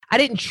I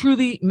didn't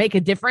truly make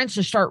a difference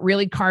to start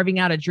really carving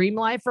out a dream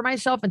life for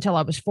myself until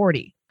I was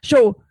 40.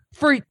 So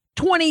for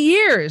 20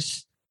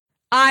 years,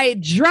 I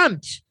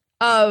dreamt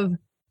of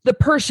the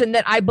person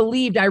that I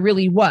believed I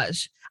really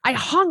was. I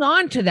hung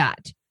on to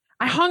that.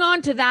 I hung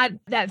on to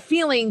that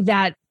feeling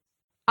that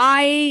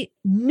I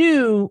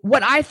knew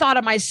what I thought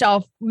of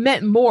myself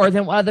meant more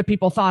than what other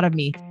people thought of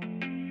me.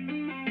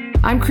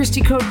 I'm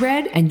Christy Code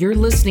Red, and you're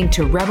listening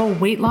to Rebel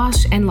Weight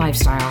Loss and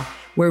Lifestyle,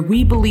 where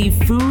we believe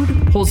food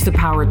holds the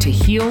power to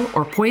heal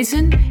or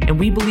poison, and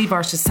we believe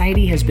our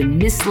society has been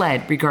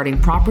misled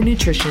regarding proper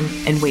nutrition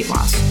and weight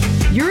loss.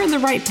 You're in the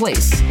right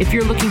place if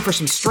you're looking for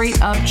some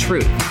straight up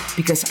truth,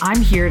 because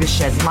I'm here to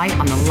shed light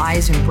on the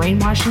lies and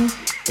brainwashing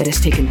that has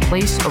taken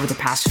place over the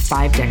past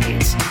 5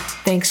 decades.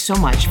 Thanks so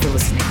much for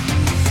listening.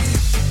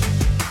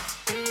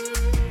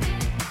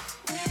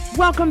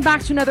 Welcome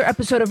back to another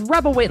episode of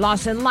Rebel Weight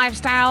Loss and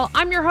Lifestyle.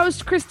 I'm your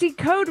host, Christy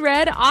Code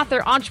Red,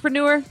 author,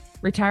 entrepreneur,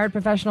 retired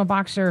professional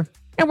boxer.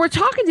 And we're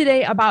talking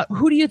today about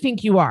who do you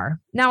think you are?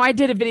 Now, I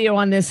did a video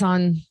on this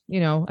on,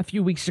 a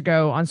few weeks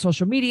ago on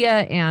social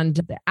media and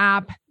the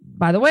app.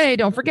 By the way,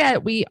 don't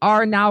forget, we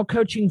are now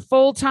coaching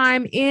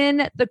full-time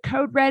in the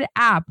Code Red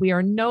app. We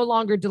are no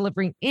longer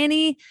delivering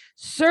any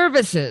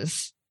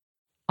services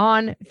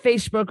on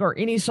Facebook or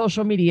any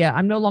social media.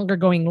 I'm no longer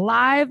going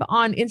live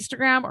on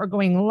Instagram or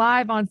going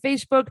live on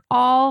Facebook.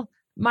 All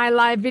my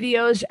live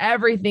videos,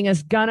 everything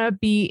is gonna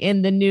be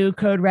in the new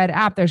Code Red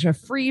app. There's a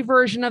free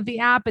version of the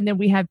app, and then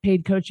we have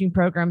paid coaching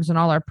programs and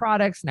all our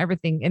products and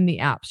everything in the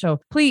app. So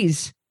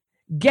please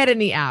get in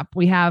the app.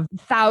 We have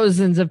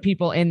thousands of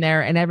people in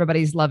there and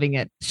everybody's loving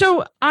it.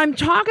 So I'm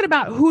talking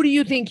about who do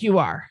you think you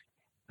are?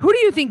 Who do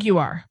you think you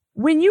are?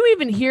 When you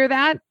even hear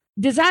that,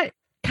 does that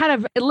kind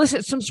of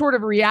elicit some sort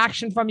of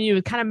reaction from you?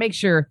 It kind of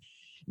makes your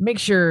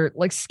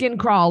like skin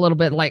crawl a little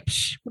bit, like,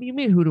 what do you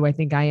mean, who do I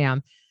think I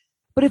am?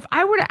 But if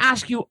I were to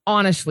ask you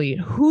honestly,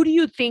 who do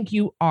you think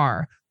you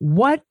are?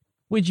 What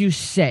would you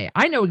say?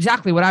 I know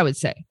exactly what I would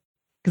say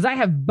because I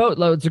have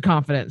boatloads of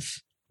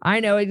confidence. I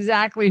know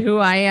exactly who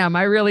I am.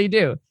 I really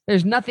do.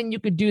 There's nothing you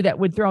could do that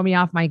would throw me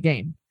off my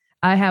game.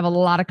 I have a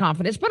lot of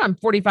confidence, but I'm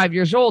 45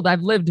 years old.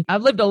 I've lived a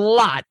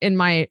lot in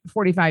my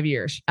 45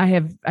 years. I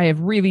have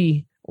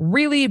really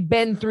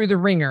been through the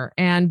ringer,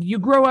 and you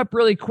grow up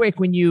really quick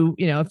when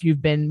if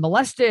you've been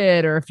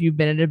molested or if you've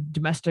been in a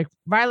domestic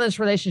violence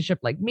relationship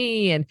like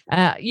me, and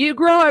you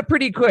grow up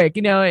pretty quick.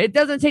 It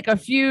doesn't take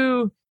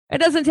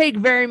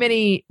very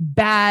many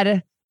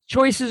bad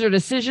choices or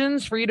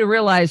decisions for you to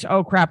realize,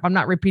 oh crap, I'm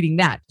not repeating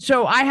that.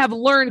 So I have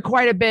learned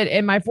quite a bit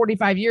in my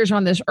 45 years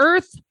on this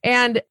earth,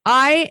 and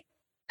I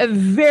am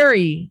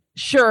very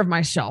sure of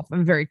myself.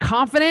 I'm very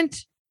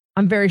confident.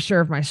 I'm very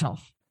sure of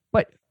myself.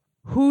 But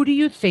who do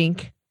you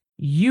think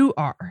you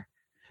are?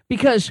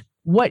 Because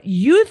what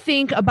you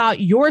think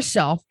about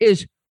yourself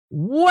is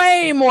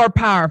way more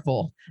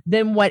powerful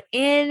than what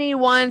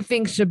anyone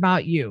thinks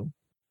about you.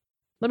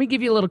 Let me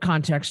give you a little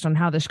context on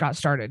how this got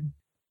started.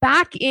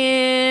 Back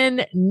in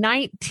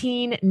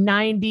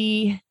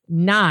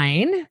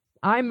 1999,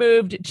 I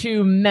moved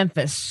to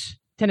Memphis,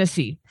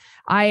 Tennessee.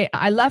 I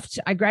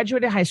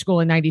graduated high school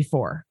in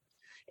 94,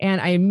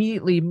 and I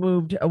immediately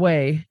moved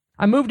away.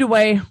 I moved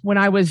away when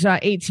I was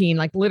 18,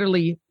 like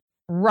literally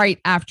right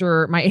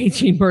after my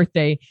 18th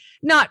birthday,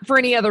 not for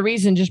any other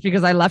reason, just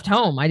because I left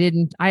home. I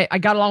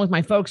got along with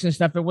my folks and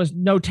stuff. It was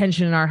no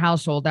tension in our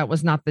household. That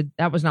was not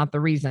the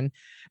reason.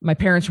 My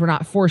parents were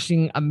not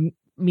forcing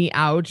me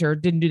out, or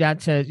didn't do that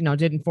to,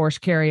 didn't force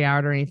Carrie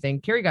out or anything.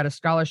 Carrie got a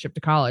scholarship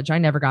to college. I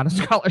never got a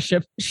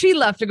scholarship. She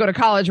left to go to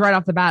college right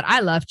off the bat.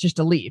 I left just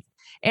to leave.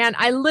 And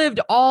I lived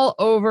all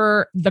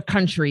over the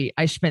country.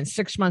 I spent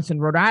 6 months in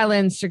Rhode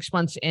Island, 6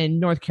 months in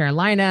North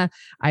Carolina.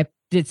 I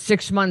did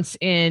 6 months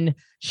in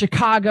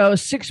Chicago,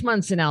 6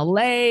 months in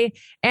LA.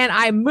 And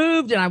I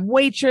moved, and I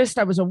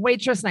was a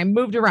waitress, and I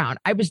moved around.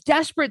 I was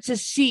desperate to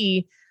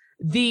see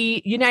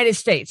the United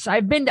States.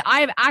 I've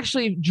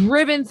actually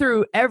driven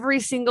through every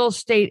single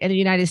state in the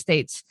United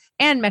States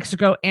and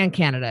Mexico and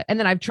Canada. And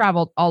then I've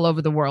traveled all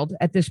over the world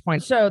at this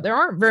point. So there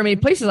aren't very many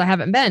places I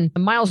haven't been.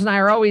 Miles and I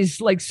are always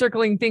like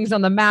circling things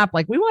on the map.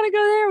 Like, we want to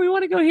go there. We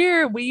want to go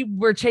here. We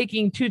were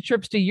taking 2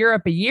 trips to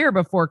Europe a year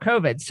before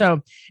COVID.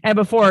 So, and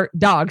before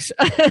dogs.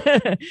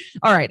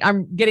 All right.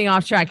 I'm getting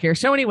off track here.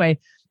 So anyway,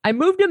 I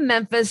moved to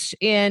Memphis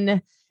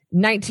in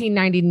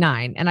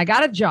 1999, and I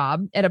got a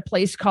job at a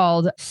place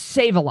called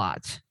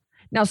Save-A-Lot.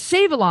 Now,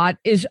 Save-A-Lot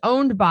is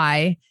owned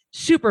by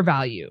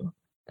SuperValu.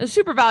 And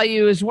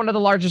SuperValu is one of the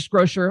largest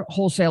grocery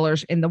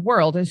wholesalers in the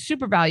world. And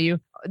SuperValu,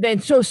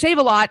 so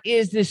Save-A-Lot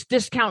is this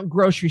discount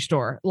grocery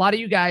store. A lot of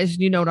you guys,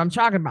 you know what I'm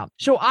talking about.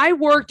 So I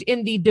worked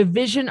in the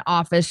division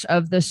office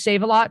of the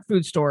Save-A-Lot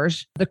food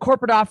stores. The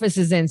corporate office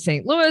is in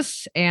St.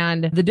 Louis,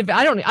 and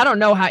I don't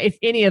know how, if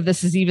any of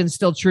this is even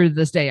still true to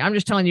this day. I'm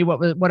just telling you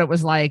what it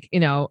was like,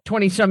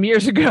 20 some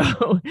years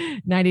ago,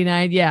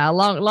 99. Yeah, a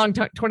long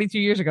 22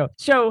 years ago.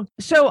 So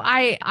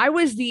I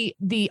was the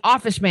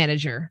office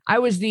manager. I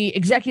was the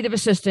executive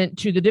assistant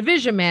to the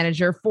division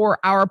manager for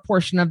our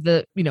portion of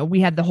the, we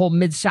had the whole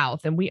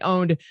Mid-South.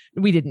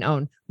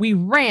 something. We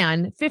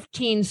ran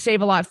 15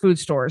 Save-A-Lot food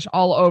stores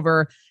all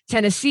over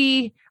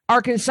Tennessee,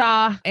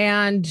 Arkansas,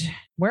 and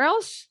where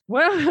else?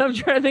 Well, I'm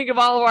trying to think of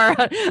all of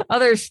our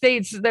other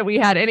states that we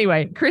had.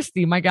 Anyway,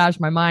 Christy, my gosh,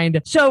 my mind.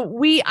 So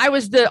I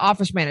was the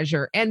office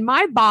manager, and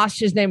my boss,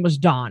 his name was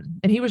Don,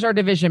 and he was our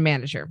division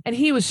manager. And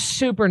he was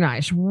super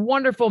nice,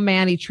 wonderful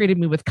man. He treated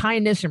me with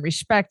kindness and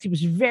respect. He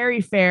was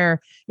very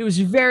fair. He was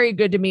very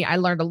good to me. I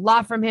learned a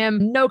lot from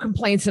him. No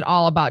complaints at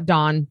all about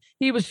Don.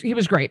 He was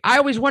great. I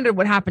always wondered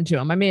what happened to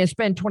him. I mean, it's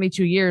been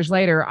 22 years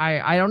later.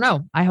 I don't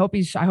know. I hope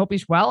he's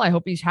well. I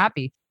hope he's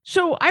happy.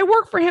 So I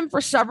worked for him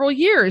for several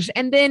years.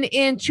 And then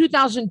in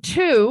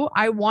 2002,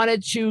 I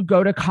wanted to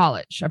go to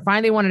college. I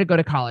finally wanted to go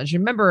to college.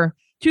 Remember,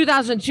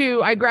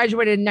 2002, I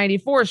graduated in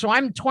 94. So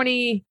I'm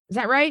 20. Is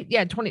that right?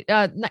 Yeah.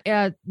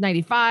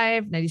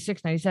 95,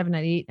 96, 97,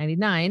 98,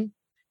 99,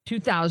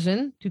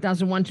 2000,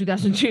 2001,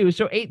 2002.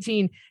 So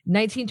 18,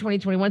 19, 20,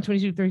 21,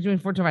 22, 23,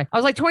 24, 25. I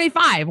was like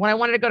 25 when I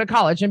wanted to go to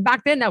college. And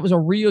back then that was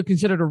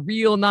considered a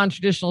real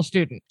non-traditional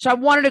student. So I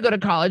wanted to go to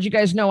college. You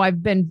guys know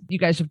you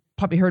guys have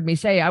probably heard me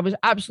say I was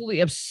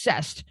absolutely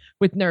obsessed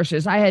with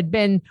nurses. I had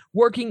been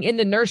working in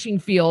the nursing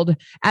field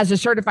as a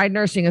certified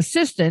nursing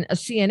assistant, a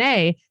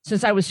CNA,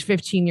 since I was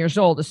 15 years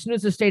old. As soon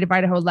as the state of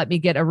Idaho let me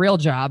get a real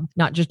job,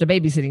 not just a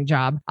babysitting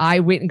job,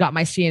 I went and got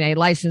my CNA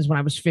license when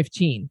I was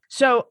 15.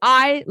 So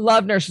I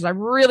love nurses. I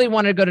really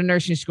wanted to go to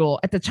nursing school.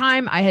 At the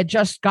time, I had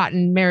just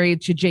gotten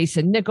married to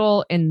Jason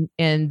Nickel in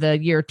the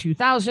year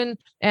 2000,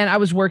 and I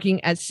was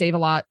working at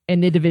Save-A-Lot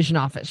in the division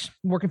office,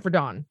 working for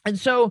Dawn. And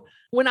so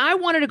when I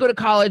wanted to go to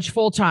college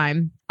full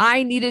time,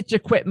 I needed to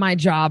quit my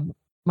job,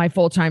 my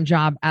full-time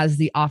job as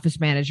the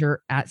office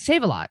manager at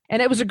Save-A-Lot. And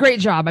it was a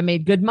great job. I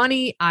made good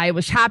money. I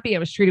was happy. I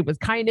was treated with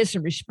kindness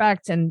and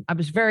respect. And I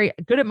was very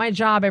good at my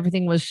job.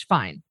 Everything was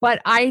fine.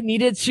 But I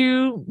needed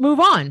to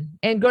move on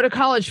and go to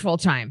college full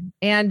time.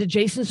 And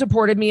Jason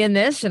supported me in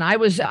this. And I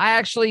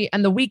actually,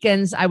 on the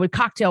weekends, I would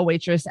cocktail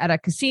waitress at a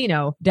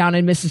casino down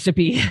in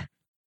Mississippi.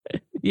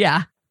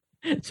 Yeah.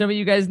 Some of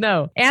you guys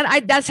know. And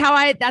that's how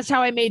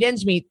I made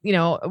ends meet,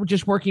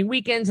 just working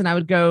weekends. And I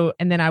would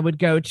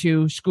go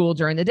to school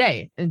during the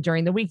day and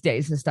during the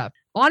weekdays and stuff.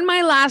 On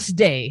my last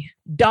day,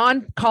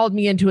 Don called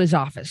me into his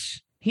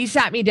office. He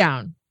sat me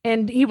down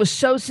and he was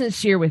so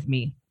sincere with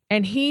me.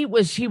 And he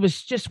was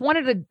just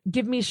wanted to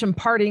give me some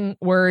parting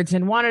words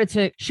and wanted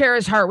to share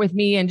his heart with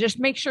me and just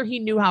make sure he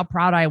knew how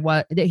proud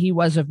that he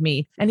was of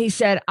me. And he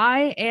said,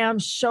 "I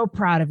am so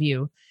proud of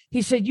you."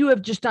 He said, "You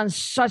have just done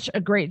such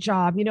a great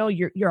job.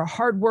 You're a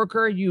hard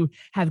worker. You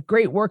have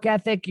great work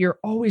ethic. You're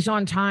always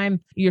on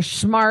time. You're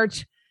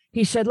smart."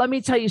 He said, "Let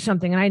me tell you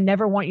something, and I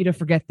never want you to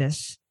forget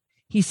this."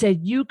 He said,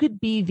 "You could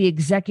be the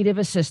executive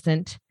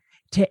assistant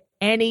to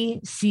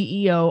any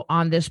CEO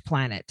on this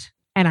planet."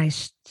 And I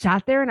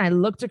sat there and I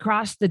looked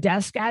across the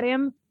desk at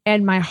him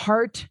and my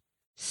heart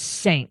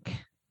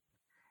sank.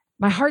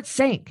 My heart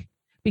sank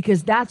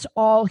because that's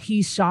all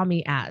he saw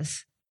me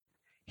as.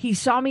 He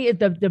saw me at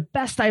the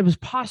best I was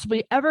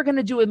possibly ever going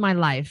to do with my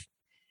life.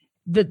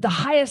 The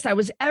highest I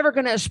was ever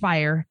going to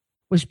aspire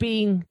was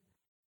being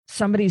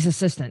somebody's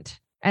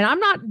assistant. And I'm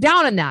not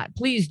down in that.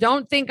 Please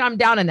don't think I'm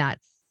down in that.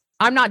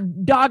 I'm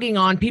not dogging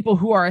on people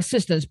who are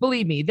assistants.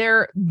 Believe me,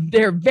 they're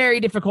very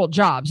difficult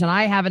jobs. And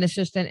I have an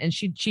assistant and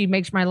she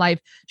makes my life.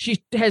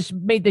 She has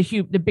made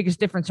the biggest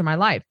difference in my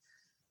life.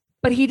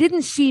 But he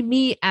didn't see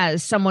me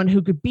as someone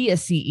who could be a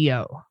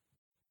CEO.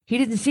 He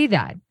didn't see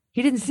that.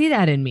 He didn't see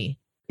that in me.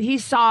 He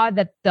saw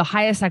that the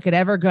highest I could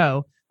ever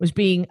go was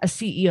being a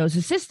CEO's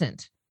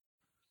assistant,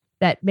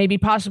 that maybe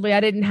possibly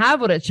I didn't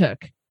have what it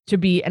took to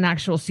be an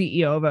actual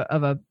CEO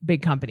of a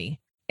big company.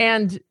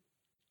 And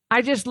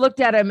I just looked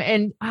at him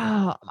and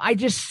I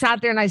just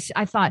sat there and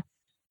I thought,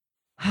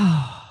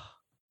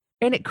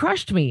 and it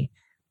crushed me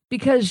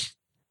because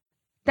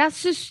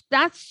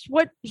that's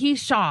what he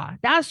saw.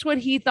 That's what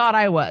he thought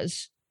I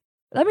was.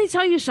 Let me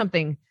tell you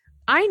something.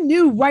 I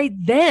knew right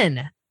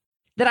then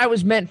that I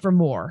was meant for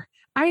more.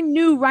 I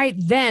knew right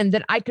then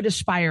that I could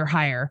aspire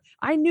higher.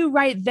 I knew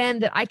right then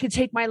that I could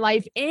take my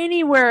life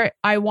anywhere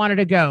I wanted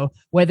to go,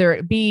 whether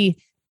it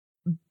be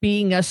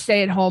being a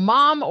stay-at-home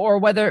mom or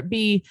whether it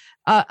be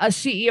a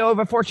CEO of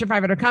a Fortune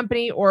 500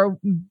 company or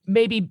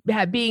maybe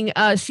being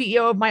a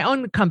CEO of my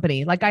own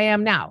company like I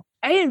am now.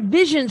 I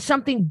envisioned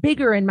something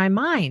bigger in my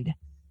mind.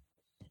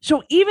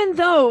 So even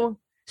though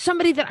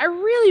somebody that I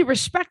really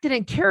respected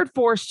and cared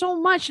for so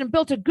much and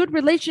built a good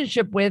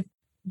relationship with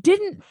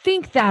didn't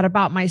think that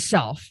about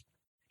myself,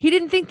 he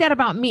didn't think that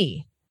about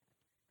me.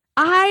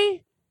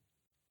 I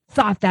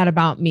thought that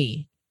about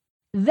me.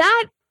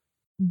 That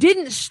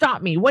didn't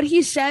stop me. What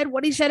he said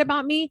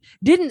about me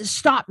didn't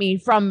stop me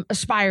from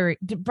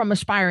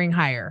aspiring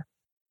higher,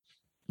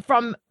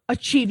 from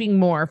achieving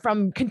more,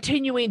 from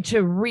continuing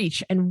to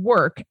reach and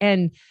work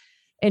and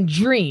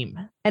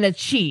dream and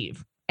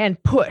achieve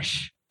and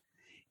push.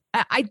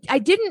 I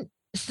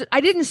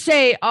didn't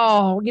say,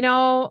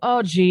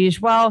 oh geez,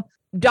 well,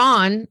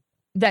 Don,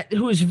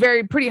 who's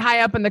pretty high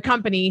up in the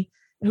company,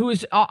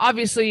 who's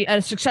obviously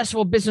a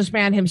successful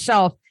businessman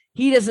himself,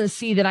 he doesn't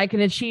see that I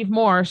can achieve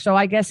more. So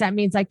I guess that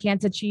means I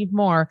can't achieve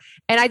more.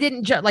 And I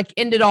didn't just like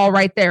end it all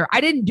right there.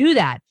 I didn't do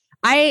that.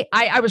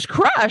 I was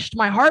crushed.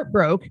 My heart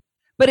broke,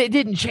 but it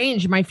didn't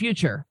change my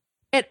future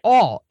at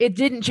all. It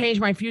didn't change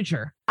my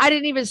future. I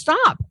didn't even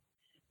stop.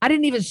 I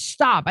didn't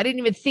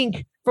even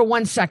think for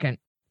 1 second.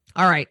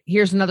 All right,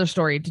 here's another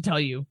story to tell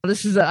you.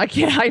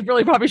 I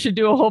really probably should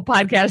do a whole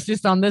podcast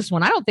just on this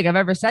one. I don't think I've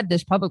ever said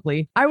this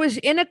publicly. I was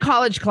in a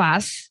college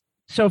class.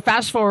 So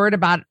fast forward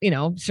about,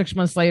 6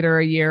 months later,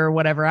 a year or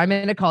whatever, I'm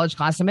in a college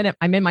class. I'm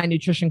in my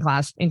nutrition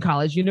class in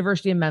college,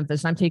 University of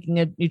Memphis. I'm taking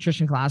a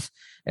nutrition class.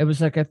 It was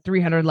like a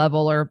 300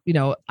 level or,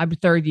 I'm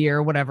third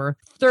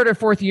or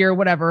fourth year,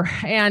 whatever.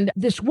 And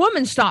this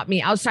woman stopped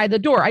me outside the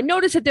door. I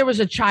noticed that there was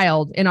a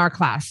child in our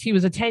class. He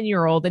was a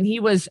 10-year-old and he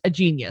was a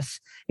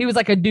genius. He was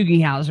like a Doogie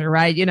Howser,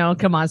 right?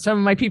 Come on. Some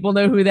of my people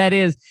know who that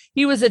is.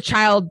 He was a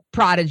child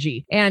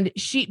prodigy. And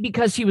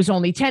because he was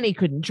only 10, he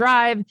couldn't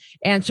drive.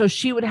 And so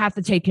she would have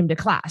to take him to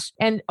class.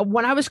 And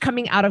when I was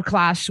coming out of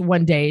class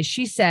one day,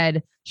 she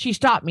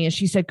stopped me and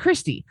she said,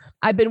 Christy,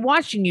 I've been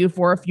watching you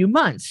for a few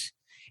months.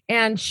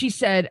 And she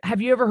said,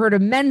 have you ever heard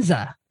of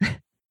Mensa?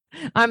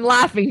 I'm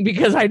laughing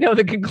because I know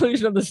the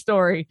conclusion of the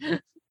story.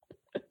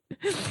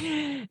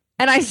 And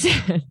I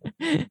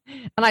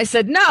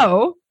said,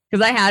 no,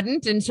 because I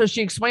hadn't. And so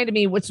she explained to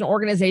me what's an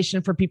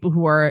organization for people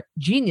who are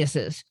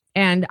geniuses.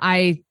 And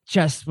I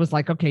just was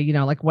like, okay,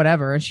 like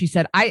whatever. And she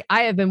said, I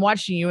have been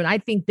watching you and I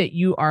think that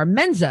you are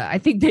Mensa. I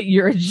think that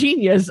you're a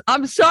genius.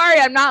 I'm sorry.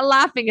 I'm not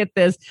laughing at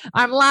this.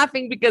 I'm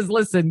laughing because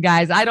listen,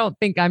 guys, I don't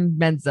think I'm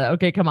Mensa.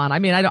 Okay, come on. I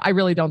mean, I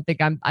really don't think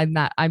I'm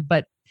not.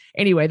 But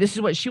anyway, this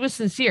is what she was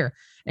sincere.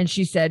 And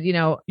she said,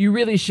 you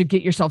really should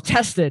get yourself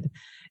tested.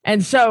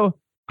 And so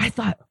I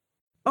thought,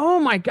 oh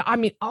my God. I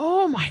mean,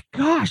 oh my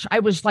gosh.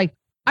 I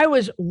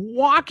was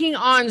walking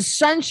on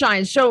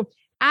sunshine. So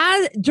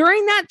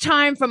during that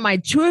time from my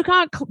 2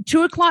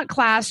 o'clock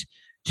class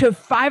to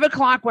 5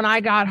 o'clock when I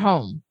got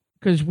home,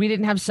 because we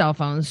didn't have cell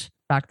phones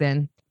back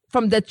then,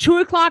 from the 2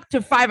 o'clock to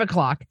 5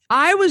 o'clock,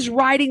 I was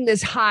riding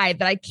this high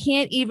that I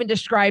can't even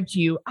describe to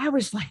you. I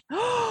was like,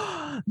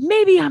 oh,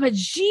 maybe I'm a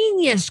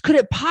genius. Could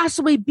it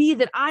possibly be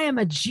that I am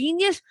a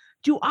genius?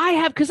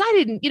 Because I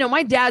didn't,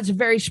 my dad's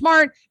very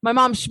smart. My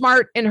mom's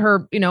smart in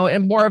her,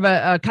 in more of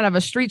a kind of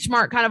a street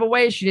smart kind of a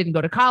way. She didn't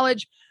go to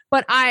college,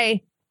 but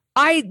my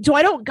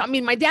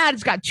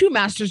dad's got 2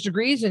 master's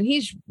degrees and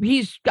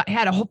he's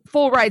had a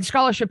full ride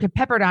scholarship to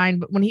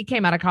Pepperdine when he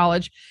came out of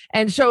college.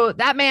 And so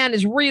that man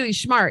is really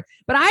smart,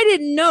 but I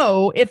didn't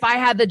know if I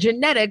had the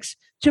genetics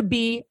to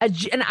be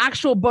an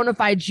actual bona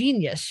fide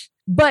genius.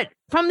 But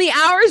from the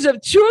hours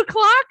of 2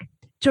 o'clock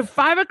to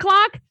 5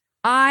 o'clock,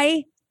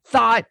 I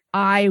thought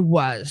I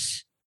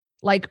was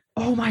like,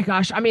 oh my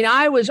gosh. I mean,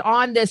 I was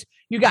on this,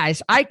 you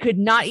guys, I could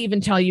not even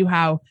tell you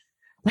how.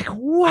 Like,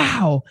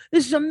 wow,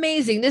 this is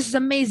amazing. This is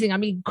amazing. I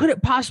mean, could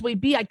it possibly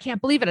be? I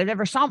can't believe it. I've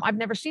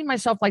never seen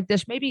myself like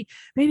this. Maybe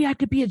I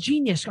could be a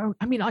genius. So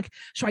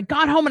I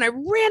got home and I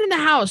ran in the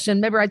house. And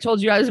remember, I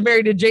told you I was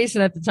married to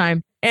Jason at the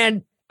time.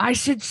 And I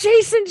said,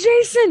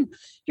 Jason,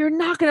 you're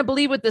not going to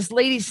believe what this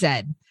lady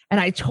said. And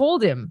I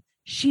told him,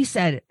 she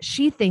said,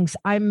 she thinks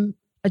I'm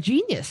a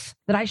genius,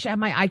 that I should have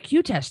my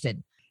IQ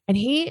tested. And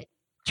he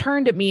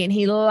turned at me and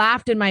he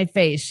laughed in my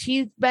face.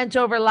 He bent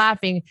over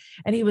laughing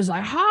and he was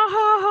like, ha,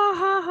 ha, ha,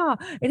 ha,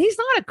 ha. And he's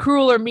not a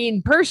cruel or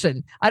mean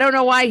person. I don't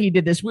know why he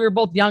did this. We were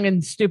both young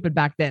and stupid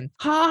back then.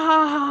 Ha,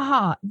 ha, ha,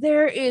 ha.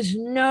 There is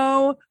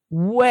no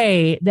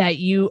way that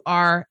you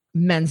are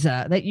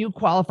Mensa, that you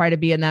qualify to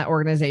be in that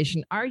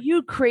organization. Are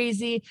you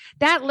crazy?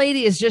 That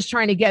lady is just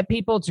trying to get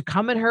people to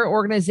come in her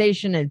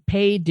organization and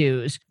pay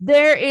dues.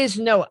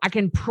 I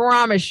can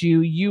promise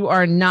you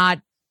are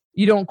not.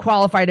 You don't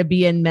qualify to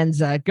be in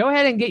Mensa. Go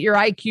ahead and get your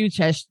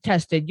IQ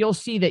tested. You'll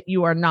see that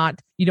you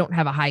don't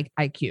have a high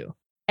IQ.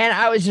 And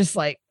I was just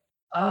like,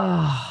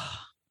 oh,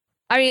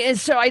 I mean, and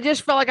so I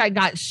just felt like I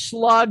got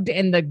slugged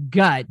in the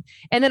gut.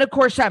 And then of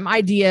course, that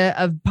idea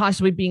of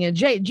possibly being a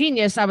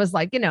genius, I was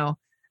like,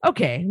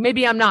 okay,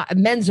 maybe I'm not a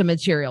Mensa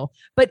material.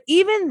 But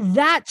even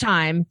that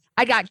time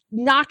I got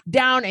knocked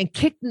down and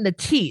kicked in the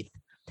teeth.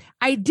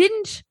 I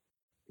didn't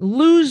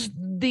lose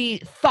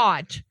the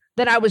thought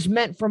that I was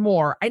meant for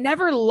more. I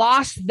never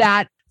lost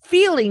that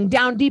feeling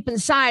down deep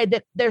inside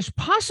that there's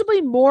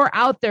possibly more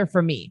out there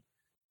for me.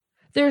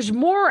 There's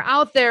more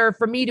out there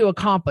for me to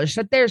accomplish,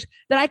 that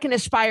I can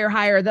aspire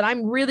higher, that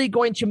I'm really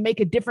going to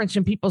make a difference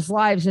in people's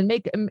lives and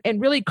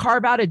really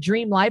carve out a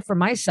dream life for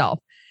myself.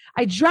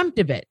 I dreamt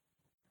of it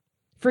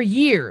for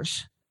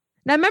years.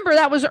 Now, remember,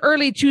 that was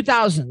early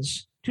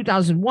 2000s,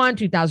 2001,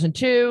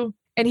 2002.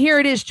 And here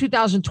it is,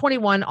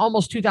 2021,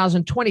 almost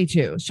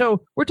 2022.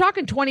 So we're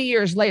talking 20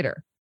 years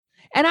later.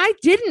 And I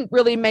didn't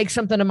really make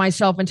something of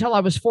myself until I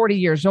was 40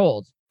 years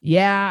old.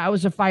 Yeah, I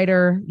was a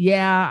fighter.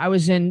 Yeah, I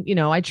was in,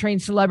 I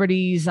trained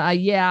celebrities.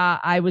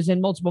 I was in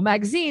multiple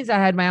magazines. I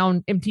had my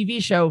own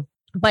MTV show,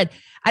 but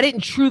I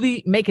didn't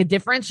truly make a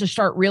difference to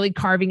start really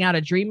carving out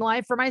a dream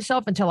life for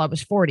myself until I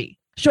was 40.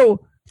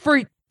 So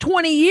for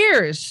 20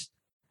 years,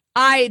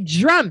 I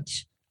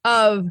dreamt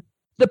of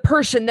the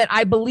person that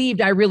I believed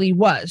I really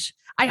was.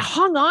 I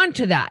hung on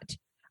to that.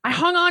 I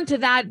hung on to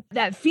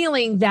that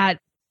feeling that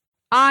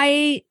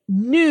I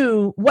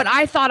knew what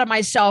I thought of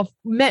myself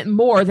meant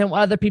more than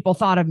what other people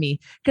thought of me.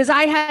 Because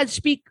I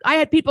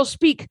had people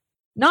speak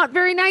not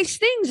very nice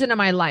things into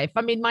my life.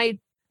 I mean,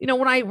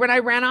 when I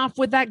ran off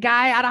with that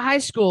guy out of high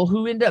school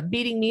who ended up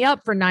beating me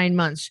up for 9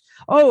 months.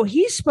 Oh,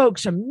 he spoke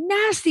some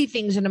nasty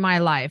things into my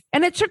life.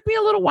 And it took me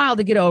a little while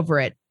to get over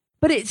it,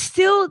 but it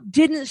still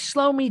didn't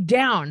slow me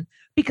down,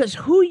 because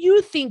who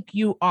you think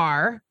you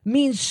are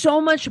means so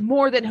much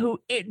more than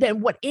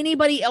what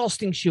anybody else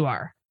thinks you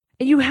are.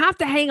 And you have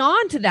to hang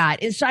on to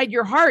that inside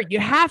your heart. You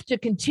have to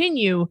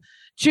continue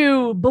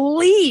to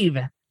believe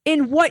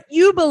in what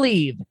you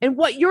believe and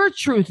what your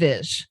truth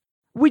is.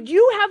 Would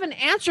you have an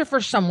answer for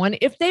someone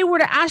if they were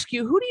to ask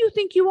you, who do you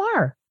think you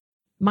are?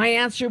 My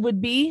answer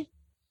would be,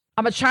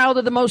 I'm a child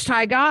of the Most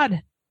High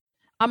God.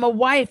 I'm a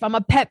wife. I'm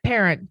a pet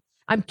parent.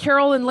 I'm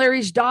Carol and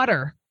Larry's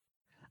daughter.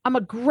 I'm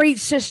a great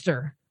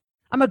sister.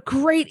 I'm a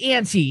great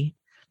auntie.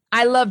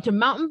 I love to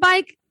mountain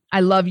bike.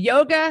 I love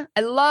yoga.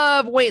 I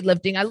love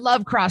weightlifting. I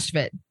love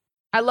CrossFit.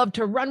 I love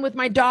to run with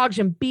my dogs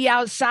and be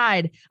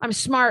outside. I'm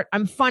smart.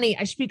 I'm funny.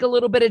 I speak a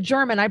little bit of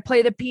German. I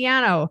play the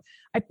piano.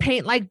 I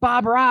paint like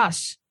Bob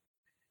Ross.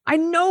 I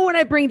know what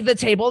I bring to the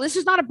table. This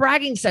is not a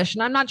bragging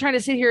session. I'm not trying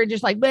to sit here and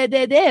just like,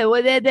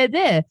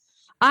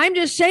 I'm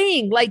just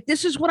saying, like,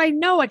 this is what I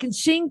know. I can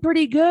sing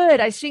pretty good.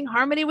 I sing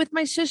harmony with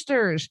my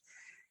sisters.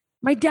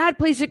 My dad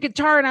plays the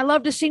guitar and I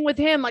love to sing with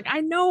him. Like, I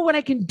know what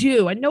I can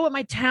do. I know what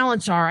my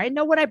talents are. I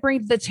know what I bring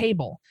to the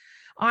table.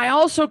 I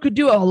also could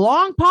do a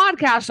long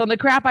podcast on the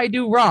crap I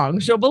do wrong.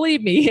 So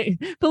believe me,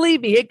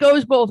 it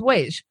goes both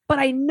ways. But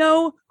I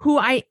know who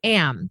I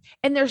am.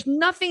 And there's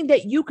nothing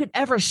that you could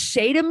ever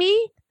say to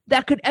me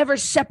that could ever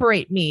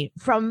separate me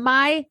from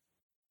my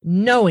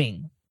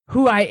knowing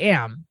who I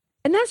am.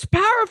 And that's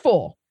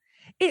powerful.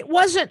 It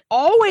wasn't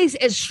always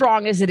as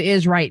strong as it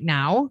is right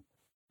now,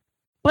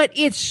 but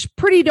it's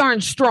pretty darn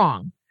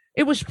strong.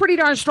 It was pretty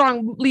darn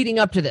strong leading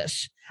up to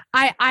this.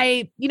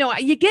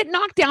 You get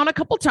knocked down a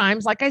couple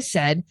times. Like I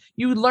said,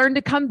 you learn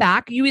to come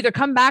back. You either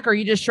come back or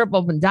you just shrivel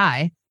up and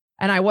die.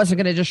 And I wasn't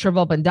going to just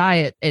shrivel up and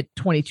die at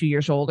 22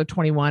 years old or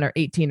 21 or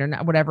 18 or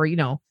whatever,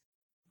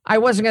 I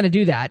wasn't going to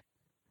do that.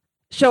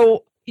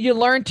 So you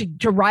learn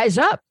to rise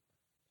up.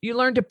 You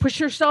learn to push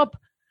yourself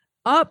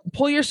up,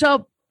 pull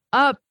yourself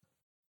up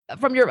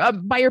from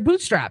by your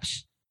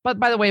bootstraps. But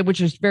by the way,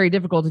 which is very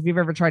difficult if you've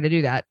ever tried to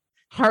do that.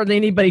 Hardly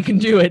anybody can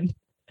do it.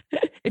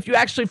 If you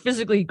actually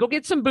physically go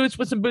get some boots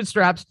with some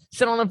bootstraps,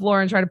 sit on the floor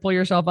and try to pull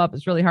yourself up,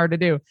 it's really hard to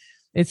do.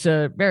 It's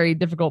a very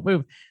difficult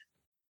move.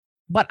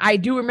 But I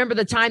do remember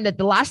the time that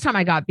the last time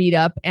I got beat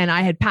up and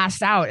I had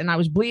passed out and I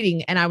was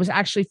bleeding and I was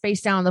actually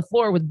face down on the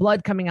floor with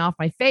blood coming off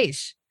my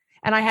face.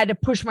 And I had to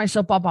push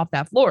myself up off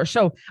that floor.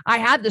 So I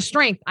had the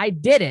strength. I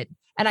did it.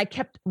 And I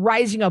kept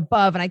rising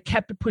above and I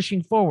kept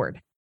pushing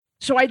forward.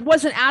 So I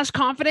wasn't as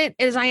confident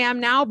as I am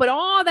now, but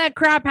all that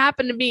crap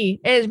happened to me.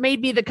 It has made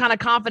me the kind of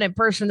confident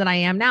person that I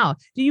am now.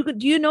 Do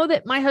you know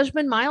that my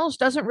husband, Miles,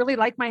 doesn't really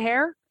like my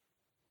hair?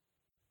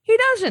 He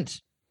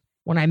doesn't.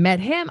 When I met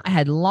him, I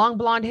had long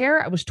blonde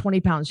hair. I was 20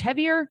 pounds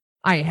heavier.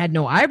 I had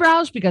no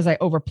eyebrows because I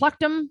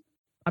overplucked them.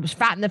 I was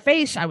fat in the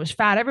face. I was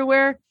fat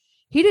everywhere.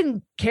 He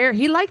didn't care.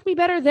 He liked me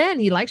better then.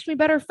 He likes me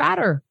better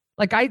fatter.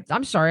 Like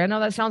I'm sorry. I know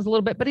that sounds a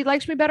little bit, but he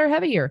likes me better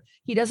heavier.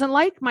 He doesn't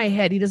like my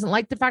head. He doesn't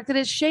like the fact that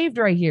it's shaved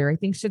right here. He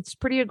thinks it's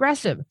pretty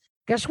aggressive.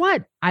 Guess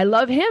what? I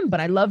love him, but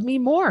I love me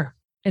more.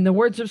 In the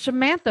words of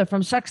Samantha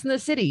from Sex and the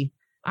City,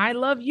 I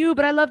love you,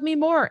 but I love me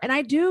more. And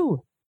I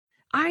do.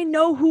 I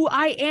know who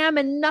I am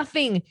and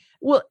nothing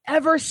will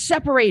ever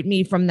separate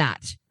me from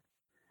that.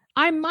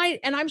 I might,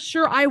 and I'm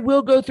sure I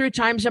will go through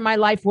times in my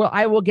life where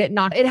I will get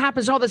knocked. It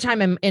happens all the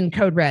time in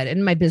Code Red,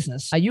 in my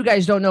business. You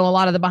guys don't know a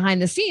lot of the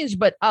behind the scenes,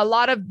 but a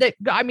lot of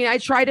I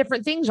try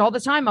different things all the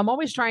time. I'm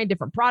always trying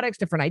different products,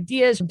 different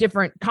ideas,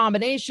 different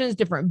combinations,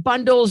 different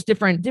bundles,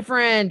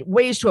 different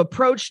ways to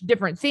approach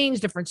different things,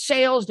 different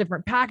sales,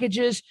 different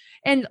packages.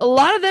 And a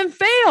lot of them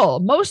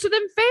fail. Most of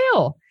them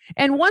fail.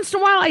 And once in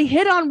a while, I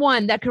hit on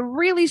one that could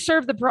really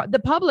serve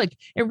the public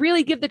and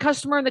really give the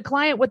customer and the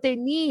client what they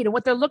need and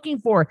what they're looking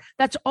for.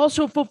 That's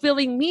also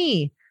fulfilling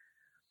me.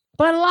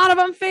 But a lot of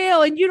them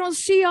fail, and you don't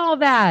see all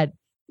that.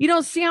 You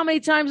don't see how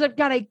many times I've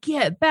got to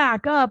get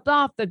back up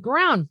off the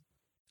ground.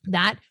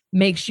 That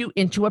makes you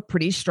into a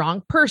pretty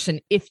strong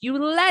person if you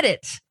let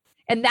it.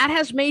 And that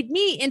has made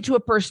me into a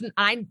person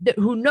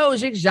who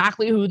knows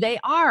exactly who they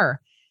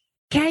are.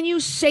 Can you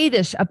say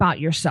this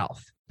about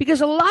yourself? Because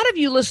a lot of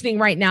you listening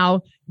right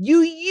now,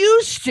 you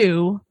used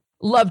to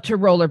love to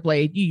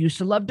rollerblade. You used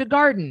to love to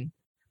garden.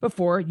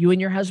 Before you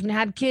and your husband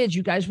had kids,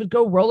 you guys would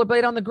go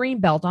rollerblade on the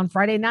Greenbelt on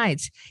Friday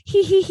nights.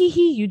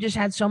 You just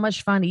had so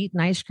much fun eating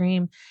ice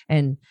cream.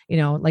 And,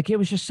 it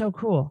was just so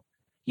cool.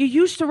 You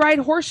used to ride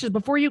horses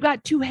before you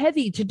got too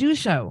heavy to do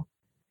so.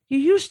 You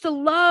used to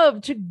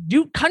love to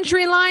do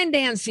country line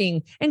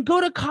dancing and go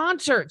to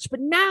concerts.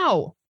 But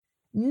now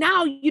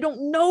you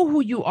don't know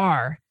who you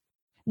are.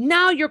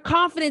 Now your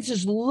confidence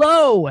is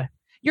low.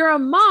 You're a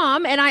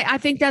mom, and I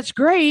think that's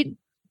great,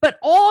 But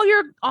all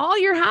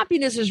your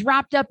happiness is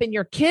wrapped up in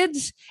your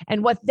kids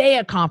and what they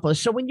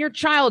accomplish. So when your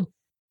child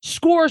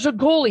scores a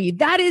goalie,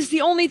 that is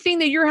the only thing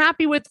that you're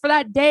happy with for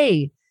that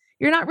day.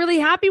 You're not really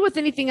happy with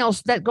anything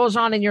else that goes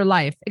on in your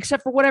life,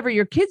 except for whatever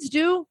your kids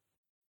do.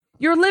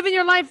 You're living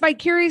your life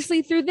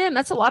vicariously through them.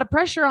 That's a lot of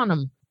pressure on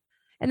them.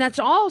 And that's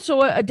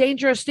also a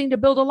dangerous thing to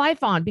build a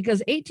life on,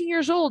 because 18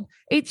 years old,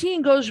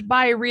 18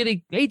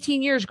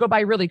 years go by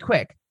really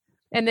quick.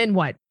 And then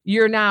what?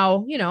 You're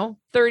now,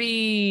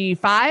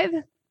 35.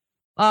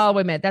 Oh,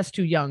 wait a minute. That's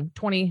too young.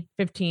 20,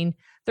 15,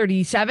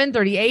 37,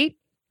 38,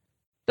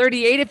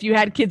 38. If you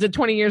had kids at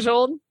 20 years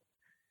old,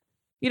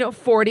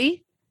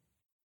 40,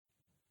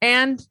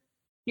 and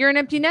you're an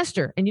empty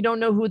nester and you don't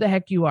know who the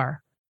heck you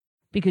are,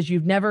 because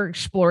you've never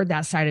explored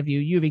that side of you.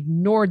 You've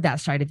ignored that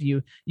side of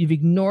you. You've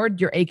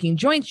ignored your aching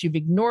joints. You've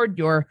ignored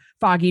your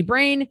foggy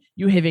brain.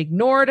 You have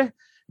ignored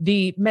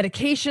the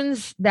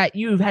medications that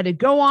you've had to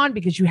go on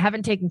because you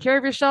haven't taken care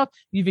of yourself.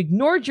 You've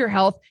ignored your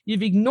health.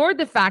 You've ignored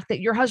the fact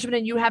that your husband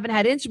and you haven't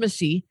had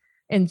intimacy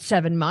in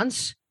 7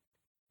 months.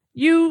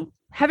 You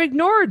have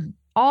ignored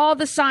all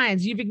the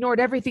signs. You've ignored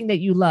everything that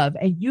you love,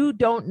 and you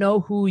don't know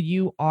who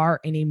you are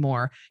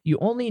anymore. You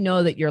only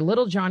know that you're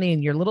little Johnny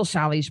and you're little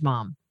Sally's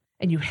mom.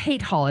 And you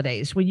hate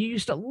holidays when you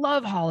used to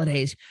love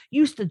holidays.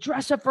 You used to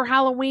dress up for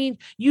Halloween.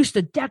 You used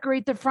to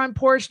decorate the front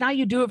porch. Now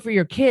you do it for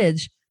your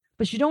kids,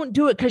 but you don't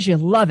do it because you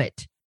love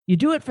it. You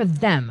do it for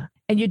them.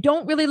 And you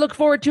don't really look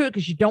forward to it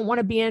because you don't want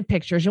to be in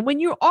pictures. And when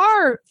you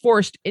are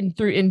forced in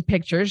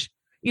pictures,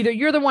 either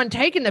you're the one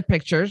taking the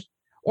pictures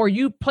or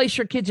you place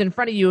your kids in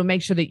front of you and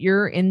make sure that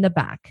you're in the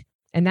back.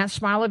 And that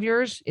smile of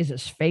yours is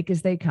as fake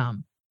as they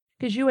come,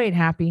 because you ain't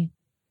happy.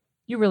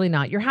 You're really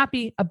not. You're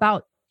happy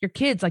about your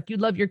kids. Like, you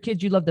love your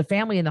kids, you love the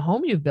family and the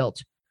home you've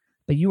built,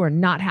 but you are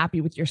not happy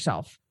with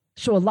yourself.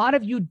 So a lot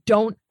of you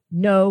don't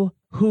know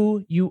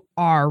who you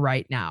are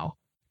right now.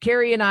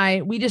 Carrie and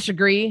I, we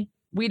disagree.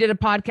 We did a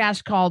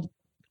podcast called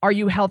Are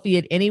You Healthy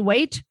at Any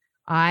Weight?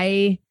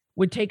 I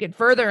would take it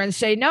further and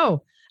say,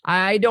 no,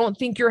 I don't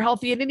think you're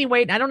healthy at any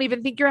weight. I don't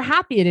even think you're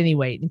happy at any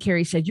weight. And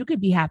Carrie said, you could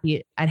be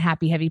happy, a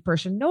happy, heavy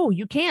person. No,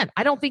 you can't.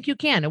 I don't think you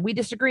can. And we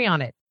disagree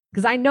on it,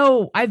 because I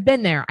know I've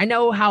been there. I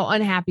know how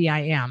unhappy I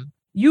am.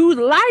 You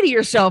lie to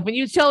yourself and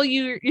you tell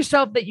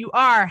yourself that you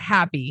are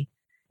happy.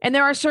 And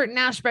there are certain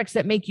aspects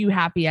that make you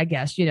happy, I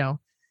guess,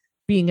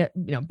 being,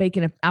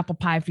 baking an apple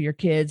pie for your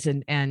kids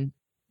and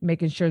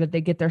making sure that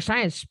they get their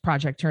science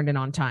project turned in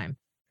on time.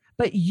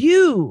 But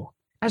you,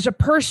 as a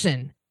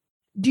person,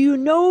 do you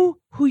know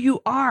who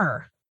you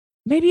are?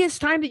 Maybe it's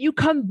time that you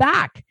come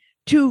back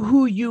to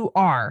who you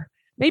are.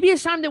 Maybe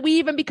it's time that we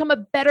even become a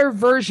better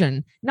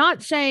version,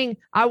 not saying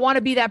I want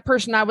to be that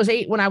person I was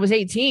when I was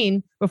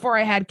 18 before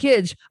I had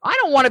kids. I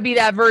don't want to be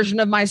that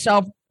version of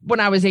myself when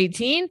I was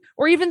 18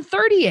 or even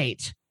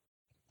 38.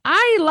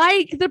 I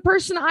like the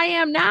person I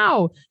am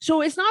now.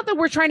 So it's not that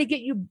we're trying to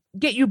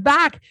get you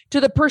back to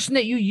the person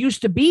that you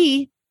used to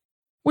be.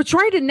 We're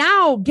trying to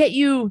now get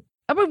you.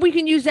 I mean, we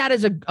can use that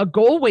as a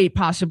goal weight,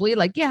 possibly.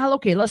 Like, yeah,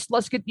 okay,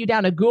 let's get you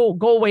down a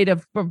goal weight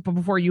of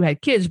before you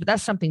had kids, but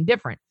that's something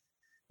different.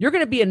 You're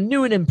going to be a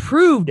new and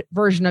improved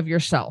version of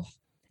yourself.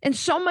 And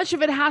so much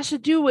of it has to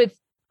do with,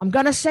 I'm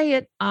going to say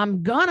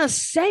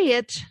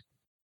it,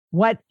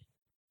 what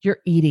you're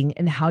eating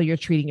and how you're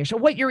treating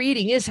yourself. What you're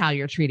eating is how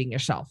you're treating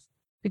yourself,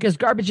 because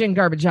garbage in,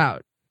 garbage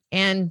out.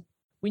 And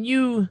when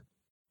you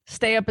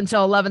stay up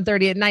until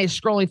 11:30 at night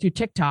scrolling through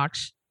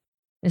TikToks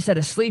instead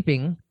of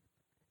sleeping,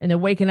 and then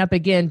waking up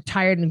again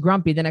tired and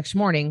grumpy the next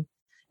morning,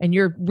 and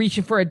you're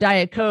reaching for a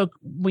Diet Coke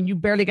when you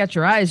barely got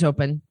your eyes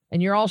open,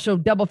 and you're also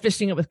double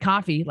fisting it with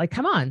coffee, like,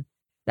 come on,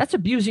 that's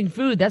abusing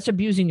food. That's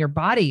abusing your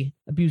body,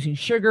 abusing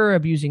sugar,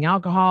 abusing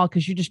alcohol,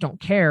 because you just don't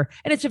care.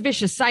 And it's a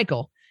vicious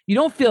cycle. You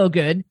don't feel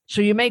good.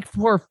 So you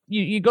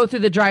you go through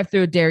the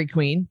drive-through at Dairy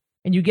Queen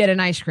and you get an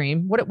ice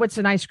cream. What's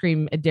an ice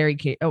cream at Dairy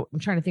Queen? Oh, I'm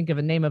trying to think of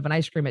a name of an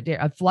ice cream at Dairy.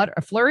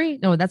 A Flurry?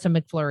 No, that's a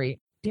McFlurry.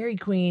 Dairy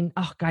Queen.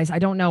 Oh, guys, I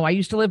don't know. I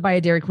used to live by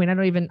a Dairy Queen.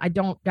 I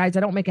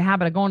don't make a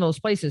habit of going to those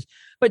places.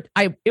 But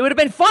it would have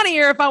been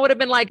funnier if I would have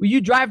been like, well,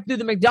 you drive through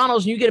the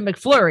McDonald's and you get a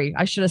McFlurry.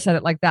 I should have said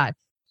it like that.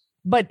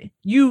 But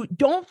you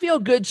don't feel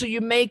good, so you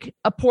make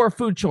a poor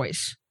food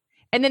choice.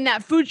 And then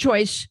that food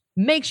choice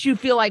makes you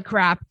feel like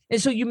crap.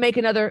 And so you make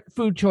another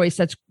food choice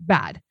that's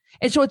bad.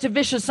 And so it's a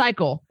vicious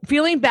cycle.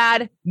 Feeling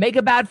bad, make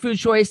a bad food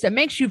choice that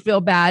makes you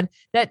feel bad,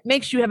 that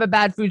makes you have a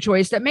bad food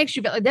choice, that makes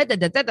you feel like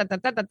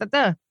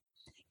da.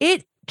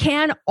 It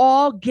can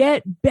all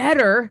get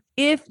better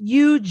if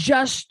you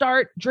just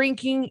start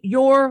drinking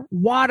your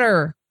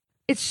water.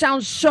 It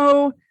sounds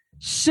so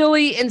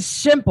silly and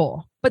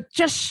simple, but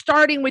just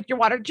starting with your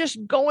water,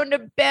 just going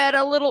to bed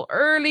a little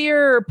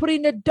earlier,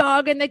 putting the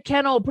dog in the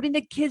kennel, putting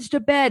the kids to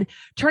bed,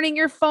 turning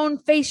your phone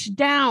face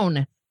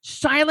down,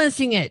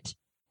 silencing it,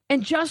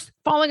 and just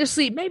falling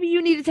asleep. Maybe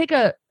you need to take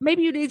a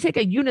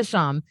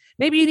Unisom.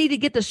 Maybe you need to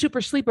get the Super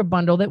Sleeper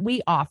bundle that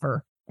we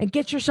offer and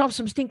get yourself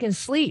some stinking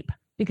sleep.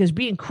 Because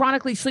being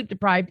chronically sleep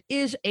deprived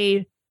is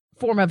a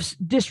form of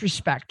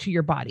disrespect to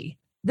your body.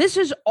 This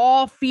is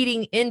all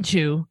feeding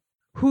into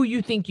who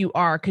you think you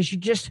are because you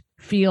just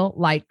feel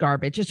like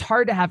garbage. It's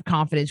hard to have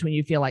confidence when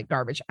you feel like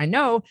garbage. I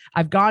know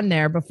I've gone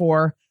there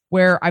before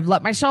where I've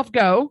let myself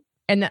go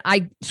and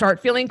I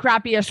start feeling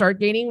crappy. I start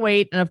gaining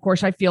weight. And of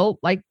course, I feel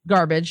like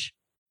garbage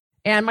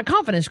and my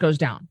confidence goes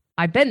down.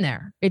 I've been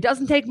there. It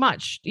doesn't take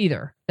much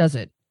either, does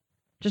it?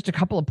 Just a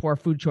couple of poor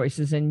food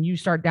choices and you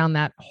start down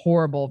that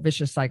horrible,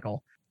 vicious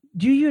cycle.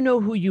 Do you know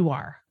who you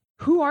are?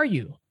 Who are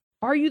you?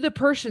 Are you the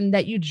person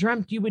that you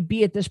dreamt you would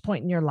be at this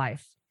point in your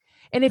life?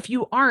 And if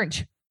you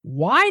aren't,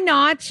 why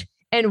not?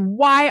 And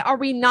why are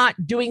we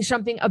not doing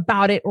something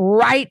about it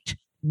right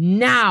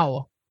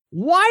now?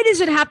 Why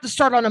does it have to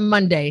start on a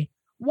Monday?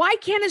 Why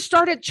can't it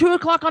start at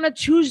 2:00 on a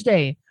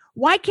Tuesday?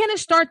 Why can't it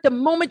start the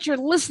moment you're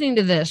listening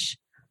to this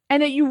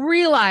and that you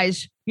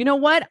realize, you know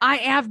what? I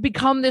have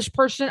become this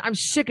person. I'm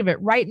sick of it.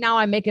 Right now,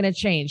 I'm making a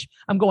change.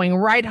 I'm going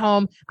right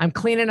home. I'm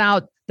cleaning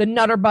out the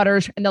Nutter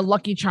Butters and the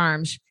Lucky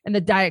Charms, and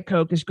the Diet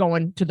Coke is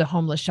going to the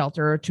homeless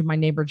shelter or to my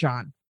neighbor,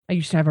 John. I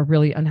used to have a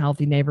really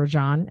unhealthy neighbor,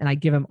 John, and I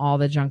give him all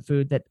the junk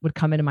food that would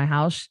come into my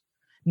house.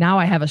 Now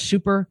I have a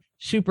super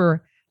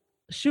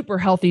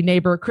healthy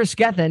neighbor, Chris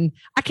Gethin.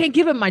 I can't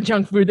give him my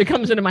junk food that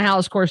comes into my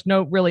house. Of course,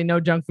 no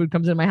junk food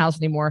comes into my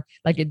house anymore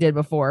like it did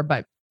before.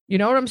 But you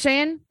know what I'm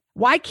saying?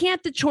 Why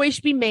can't the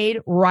choice be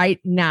made right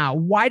now?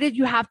 Why do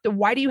you have to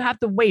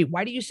wait?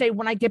 Why do you say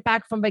when I get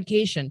back from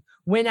vacation,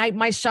 when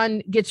my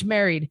son gets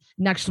married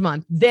next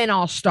month, then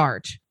I'll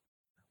start?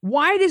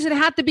 Why does it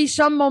have to be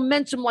some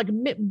momentum, like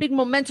big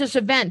momentous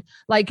event?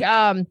 Like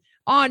on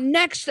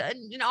next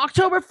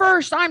October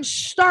 1st, I'm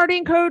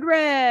starting Code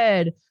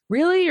Red.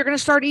 Really? You're going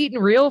to start eating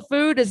real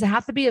food? Does it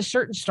have to be a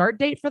certain start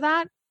date for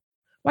that?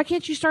 Why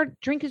can't you start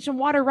drinking some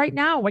water right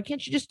now? Why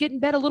can't you just get in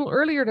bed a little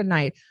earlier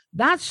tonight?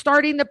 That's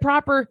starting the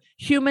proper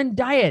human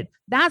diet.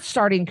 That's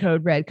starting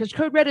Code Red because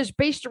Code Red is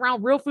based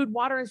around real food,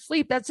 water, and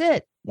sleep. That's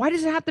it. Why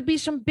does it have to be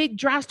some big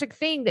drastic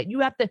thing that you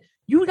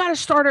got to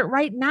start it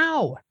right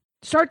now?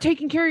 Start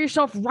taking care of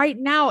yourself right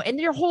now and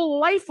your whole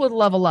life will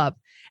level up.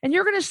 And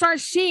you're going to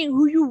start seeing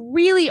who you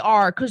really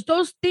are because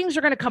those things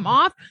are going to come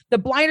off. The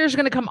blinders are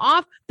going to come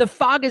off. The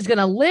fog is going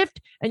to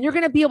lift and you're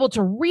going to be able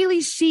to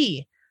really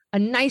see a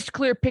nice,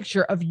 clear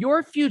picture of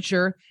your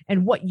future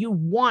and what you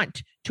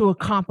want to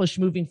accomplish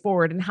moving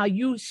forward and how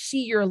you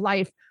see your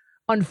life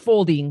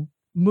unfolding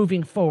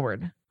moving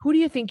forward. Who do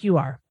you think you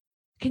are?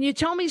 Can you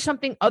tell me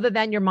something other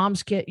than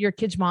your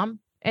kid's mom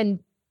and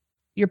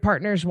your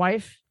partner's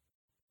wife?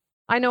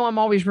 I know I'm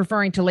always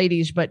referring to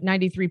ladies, but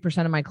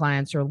 93% of my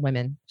clients are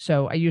women.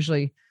 So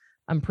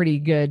I'm pretty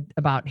good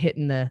about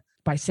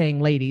by saying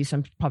ladies.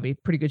 I'm probably a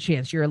pretty good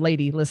chance you're a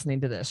lady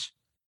listening to this.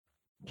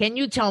 Can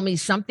you tell me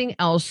something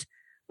else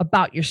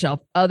about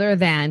yourself other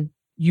than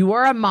you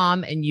are a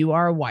mom and you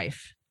are a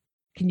wife?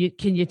 Can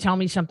you tell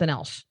me something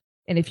else?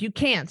 And if you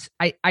can't,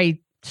 I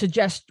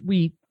suggest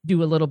we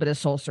do a little bit of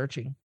soul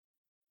searching.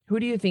 Who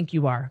do you think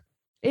you are?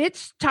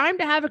 It's time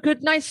to have a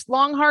good, nice,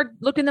 long, hard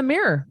look in the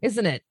mirror,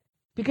 isn't it?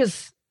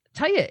 Because I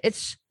tell you,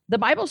 the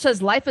Bible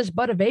says life is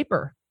but a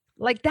vapor.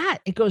 Like that,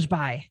 it goes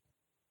by.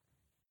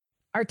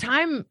 Our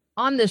time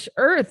on this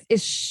earth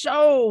is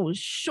so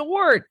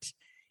short.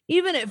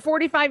 Even at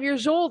 45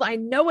 years old, I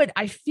know it,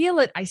 I feel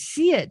it, I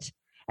see it.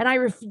 And I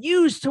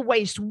refuse to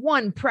waste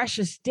one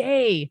precious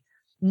day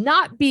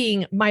not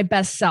being my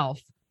best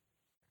self.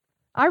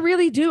 I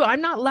really do.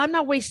 I'm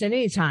not wasting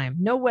any time.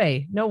 No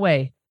way.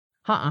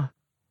 I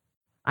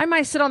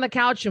might sit on the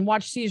couch and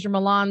watch Cesar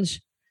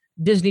Millan's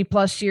Disney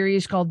Plus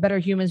series called Better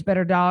Humans,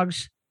 Better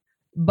Dogs.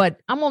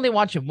 But I'm only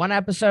watching one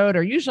episode,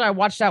 or usually I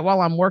watch that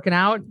while I'm working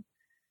out.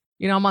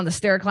 I'm on the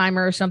stair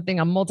climber or something.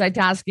 I'm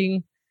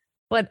multitasking.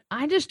 But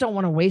I just don't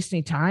want to waste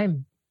any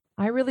time.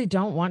 I really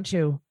don't want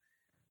to.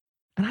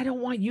 And I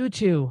don't want you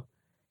to,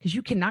 because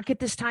you cannot get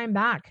this time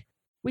back.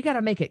 We got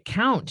to make it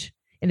count.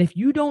 And if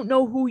you don't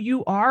know who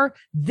you are,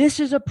 this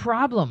is a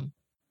problem.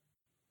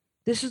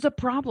 This is a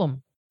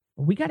problem.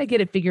 We got to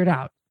get it figured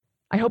out.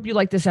 I hope you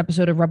like this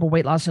episode of Rebel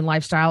Weight Loss and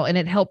Lifestyle, and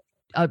it helped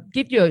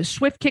give you a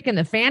swift kick in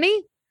the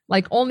fanny,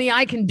 like only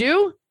I can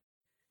do.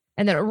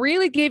 And that it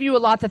really gave you a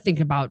lot to think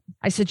about.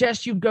 I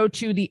suggest you go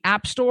to the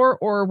App Store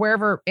or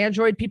wherever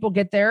Android people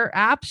get their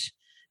apps.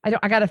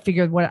 I got to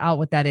figure out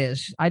what that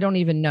is. I don't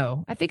even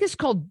know. I think it's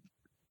called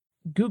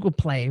Google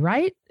Play,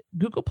 right?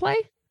 Google Play?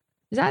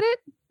 Is that it?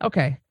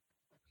 Okay.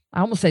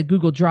 I almost said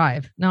Google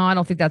Drive. No, I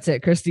don't think that's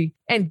it, Christy.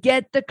 And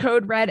get the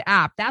Code Red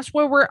app. That's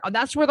where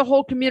the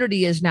whole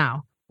community is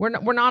now. We're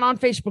not on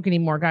Facebook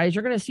anymore, guys.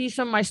 You're going to see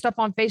some of my stuff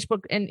on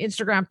Facebook and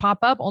Instagram pop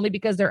up only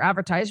because they're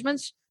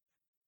advertisements.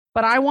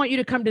 But I want you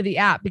to come to the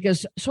app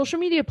because social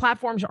media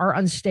platforms are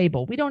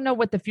unstable. We don't know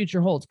what the future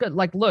holds. Good.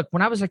 Like, look,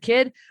 when I was a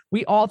kid,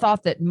 we all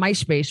thought that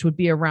MySpace would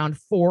be around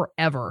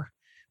forever.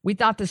 We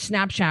thought the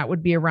Snapchat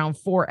would be around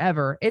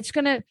forever.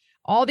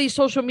 All these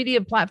social media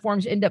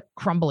platforms end up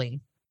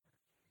crumbling.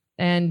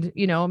 And,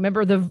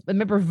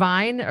 remember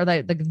Vine or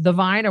the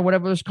Vine or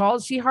whatever it was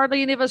called? See,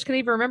 hardly any of us can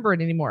even remember it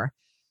anymore.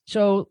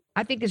 So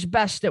I think it's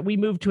best that we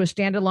move to a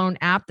standalone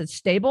app that's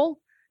stable,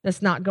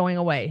 that's not going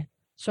away.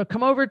 So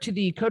come over to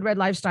the Code Red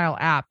Lifestyle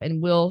app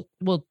and we'll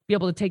be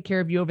able to take care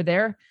of you over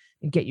there.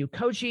 and get you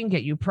coaching,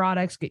 get you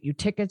products, get you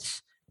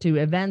tickets to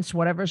events,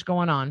 whatever's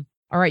going on.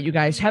 All right, you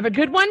guys, have a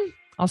good one.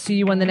 I'll see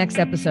you on the next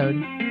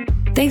episode.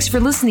 Thanks for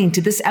listening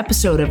to this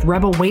episode of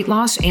Rebel Weight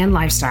Loss and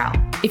Lifestyle.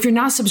 If you're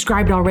not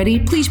subscribed already,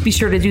 please be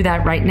sure to do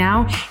that right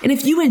now. And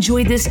if you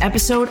enjoyed this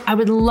episode, I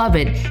would love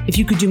it if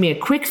you could do me a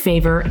quick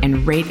favor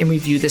and rate and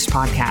review this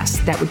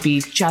podcast. That would be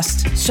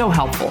just so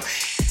helpful.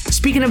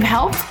 Speaking of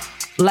help,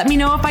 let me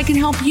know if I can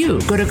help you.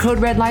 Go to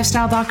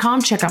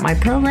CodeRedLifestyle.com, check out my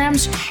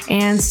programs,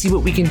 and see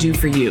what we can do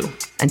for you.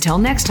 Until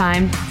next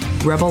time,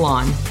 Rebel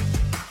on.